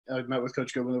I've met with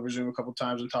Coach Goodwin over Zoom a couple of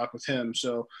times and talked with him.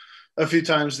 So a few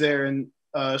times there. And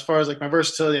as far as like my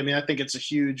versatility, I mean, I think it's a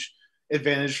huge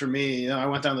advantage for me. You know, I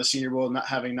went down to the Senior Bowl not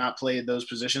having not played those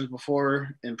positions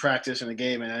before in practice, in a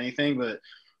game, and anything, but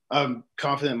I'm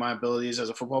confident in my abilities as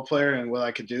a football player and what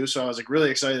I could do. So I was like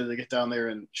really excited to get down there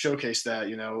and showcase that.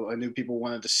 You know, I knew people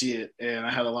wanted to see it, and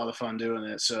I had a lot of fun doing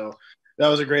it. So that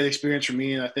was a great experience for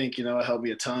me, and I think, you know, it helped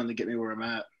me a ton to get me where I'm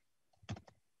at.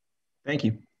 Thank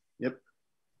you. Yep.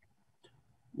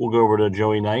 We'll go over to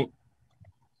Joey Knight.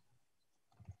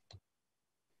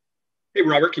 Hey,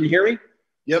 Robert, can you hear me?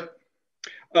 Yep.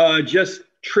 Just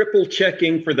triple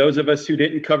checking for those of us who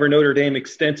didn't cover Notre Dame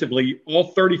extensively. All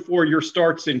 34 of your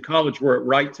starts in college were at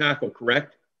right tackle,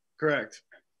 correct? Correct.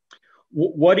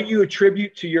 What do you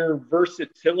attribute to your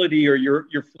versatility or your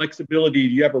flexibility?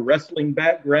 Do you have a wrestling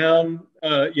background?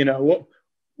 You know,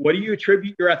 what do you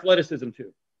attribute your athleticism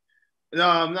to? No,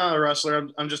 I'm not a wrestler.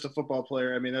 I'm just a football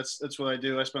player. I mean, that's what I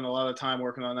do. I spend a lot of time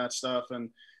working on that stuff, and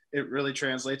it really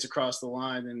translates across the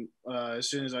line. And as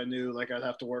soon as I knew like I'd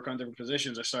have to work on different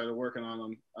positions, I started working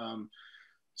on them.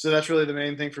 So that's really the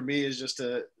main thing for me, is just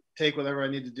to take whatever I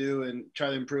need to do and try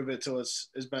to improve it till it's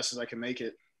as best as I can make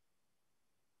it.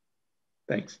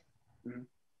 Thanks. Mm-hmm.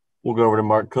 We'll go over to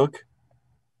Mark Cook.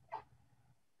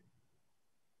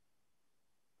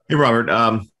 Hey, Robert.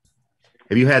 Have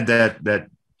you had that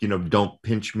you know, don't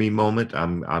pinch me moment?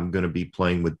 I'm going to be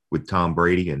playing with Tom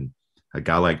Brady and a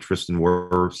guy like Tristan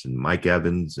Wirfs and Mike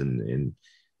Evans and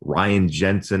Ryan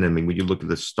Jensen. I mean, when you look at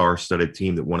the star-studded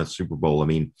team that won a Super Bowl, I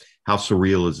mean, how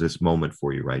surreal is this moment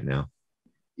for you right now?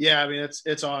 Yeah, I mean,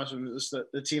 it's awesome. It's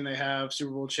the team they have,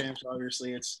 Super Bowl champs,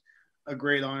 obviously. It's a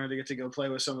great honor to get to go play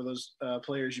with some of those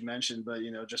players you mentioned. But,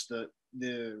 you know, just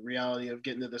the reality of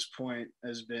getting to this point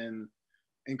has been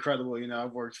incredible. You know,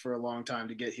 I've worked for a long time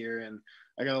to get here, and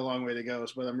I got a long way to go.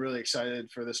 But I'm really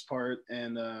excited for this part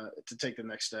and to take the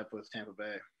next step with Tampa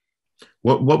Bay.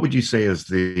 What would you say is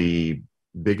the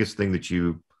biggest thing that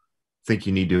you think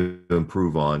you need to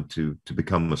improve on to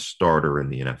become a starter in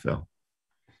the NFL?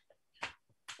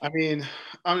 I mean,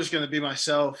 I'm just going to be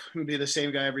myself and be the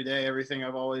same guy every day, everything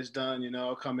I've always done. You know,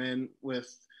 I'll come in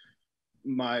with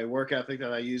my work ethic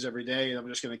that I use every day, and I'm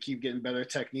just going to keep getting better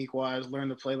technique-wise, learn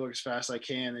the playbook as fast as I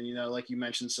can. And, you know, like you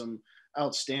mentioned, some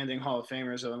outstanding Hall of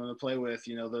Famers that I'm going to play with.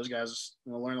 You know, those guys,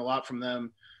 I'm going to learn a lot from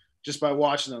them just by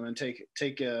watching them and take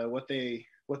what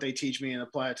they teach me and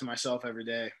apply it to myself every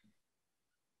day.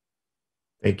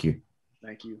 Thank you.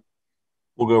 Thank you.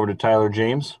 We'll go over to Tyler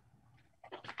James.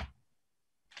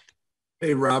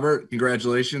 Hey, Robert,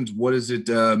 congratulations. What does it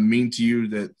mean to you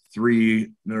that 3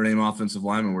 Notre Dame offensive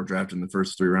linemen were drafted in the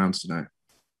first 3 rounds tonight?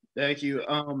 Thank you.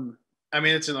 I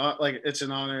mean, it's an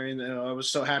honor, and I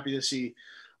was so happy to see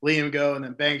Liam go and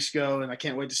then Banks go, and I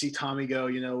can't wait to see Tommy go.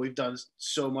 You know, we've done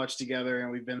so much together,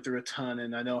 and we've been through a ton,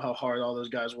 and I know how hard all those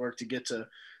guys work to get to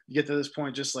this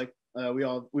point. Just like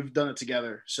we've done it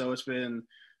together. So it's been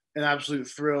an absolute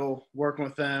thrill working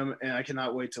with them, and I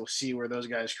cannot wait to see where those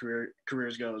guys'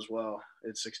 careers go as well.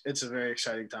 It's a very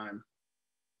exciting time.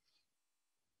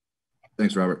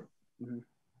 Thanks, Robert. Mm-hmm.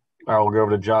 All right, we'll go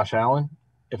over to Josh Allen.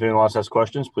 If anyone wants to ask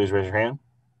questions, please raise your hand.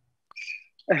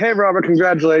 Hey, Robert,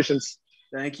 congratulations.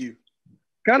 Thank you.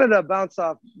 Kind of to bounce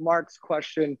off Mark's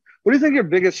question, what do you think your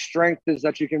biggest strength is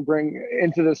that you can bring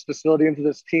into this facility, into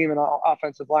this team and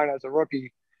offensive line as a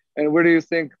rookie? And where do you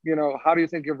think, you know, how do you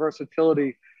think your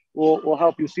versatility will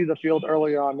help you see the field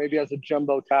early on, maybe as a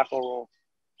jumbo tackle role,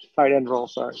 tight end role,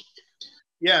 sorry?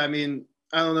 Yeah, I mean,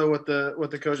 I don't know what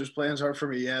the coach's plans are for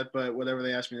me yet, but whatever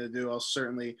they ask me to do, I'll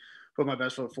certainly put my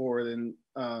best foot forward and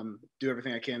do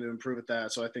everything I can to improve at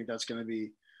that. So I think that's going to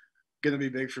be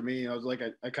big for me. You know, like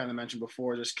I kind of mentioned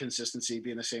before, just consistency,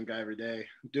 being the same guy every day,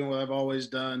 doing what I've always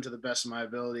done to the best of my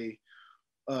ability,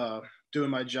 doing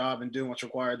my job and doing what's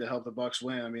required to help the Bucs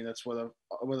win. I mean, that's what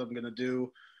I'm going to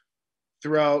do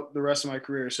throughout the rest of my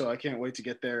career. So I can't wait to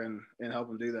get there and help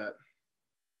them do that.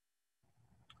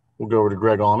 We'll go over to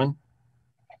Greg Allman.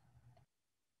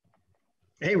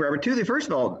 Hey, Robert, first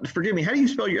of all, forgive me. How do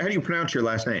you pronounce your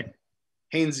last name?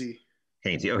 Hainsey.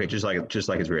 Hainsey. Okay, just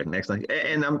like it's written. Excellent.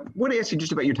 And I want to ask you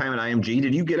just about your time at IMG.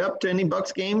 Did you get up to any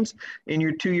Bucs games in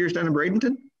your 2 years down in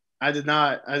Bradenton? I did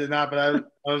not, but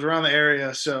I was around the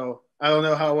area, so I don't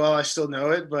know how well I still know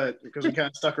it, but because we kind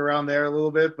of stuck around there a little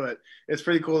bit, but it's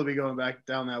pretty cool to be going back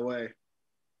down that way.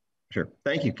 Sure.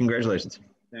 Thank you. Congratulations.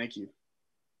 Thank you.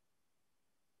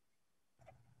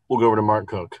 We'll go over to Mark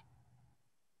Cook.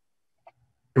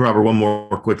 Hey, Robert, one more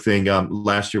quick thing.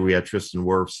 Last year we had Tristan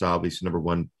Wirfs, obviously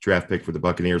 #1 draft pick for the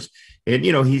Buccaneers. And,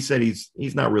 you know, he said he's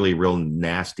not really a real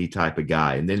nasty type of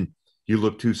guy. And then you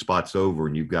look 2 spots over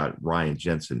and you've got Ryan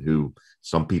Jensen, who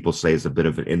some people say is a bit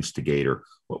of an instigator.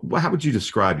 How would you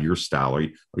describe your style?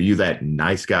 Are you that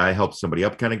nice guy, help somebody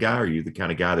up kind of guy? Or are you the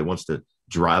kind of guy that wants to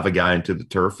drive a guy into the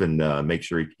turf and make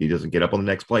sure he doesn't get up on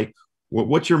the next play?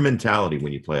 What's your mentality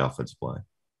when you play offensive line?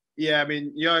 Yeah, I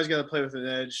mean, you always got to play with an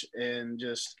edge and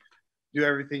just do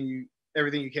everything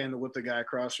you can to whip the guy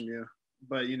across from you.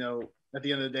 But, you know, at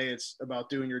the end of the day, it's about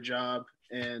doing your job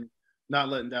and not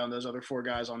letting down those other 4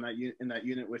 guys on that in that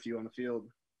unit with you on the field.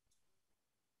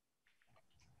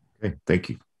 Okay, thank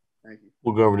you. Thank you.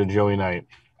 We'll go over to Joey Knight.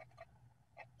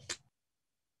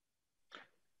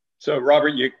 So,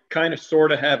 Robert, you kind of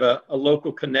sort of have a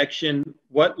local connection.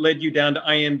 What led you down to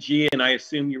IMG? And I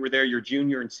assume you were there your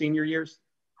junior and senior years?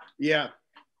 Yeah.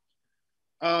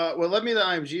 What led me to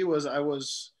IMG was I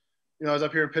was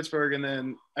up here in Pittsburgh, and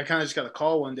then I kind of just got a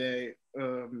call one day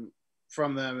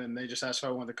from them, and they just asked if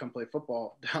I wanted to come play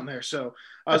football down there. So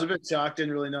I was a bit shocked,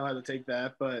 didn't really know how to take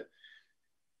that, but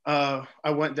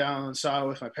I went down and saw it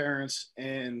with my parents.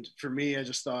 And for me, I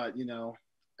just thought, you know,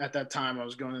 at that time I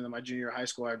was going into my junior high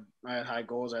school. I had high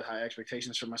goals. I had high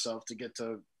expectations for myself to get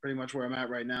to pretty much where I'm at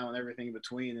right now and everything in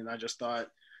between. And I just thought,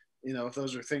 you know, if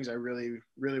those are things I really,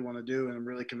 really want to do and I'm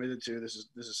really committed to, this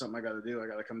is something I got to do. I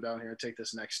got to come down here and take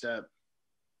this next step.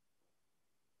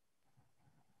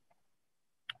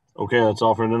 Okay, that's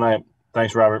all for tonight.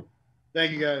 Thanks, Robert.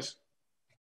 Thank you, guys.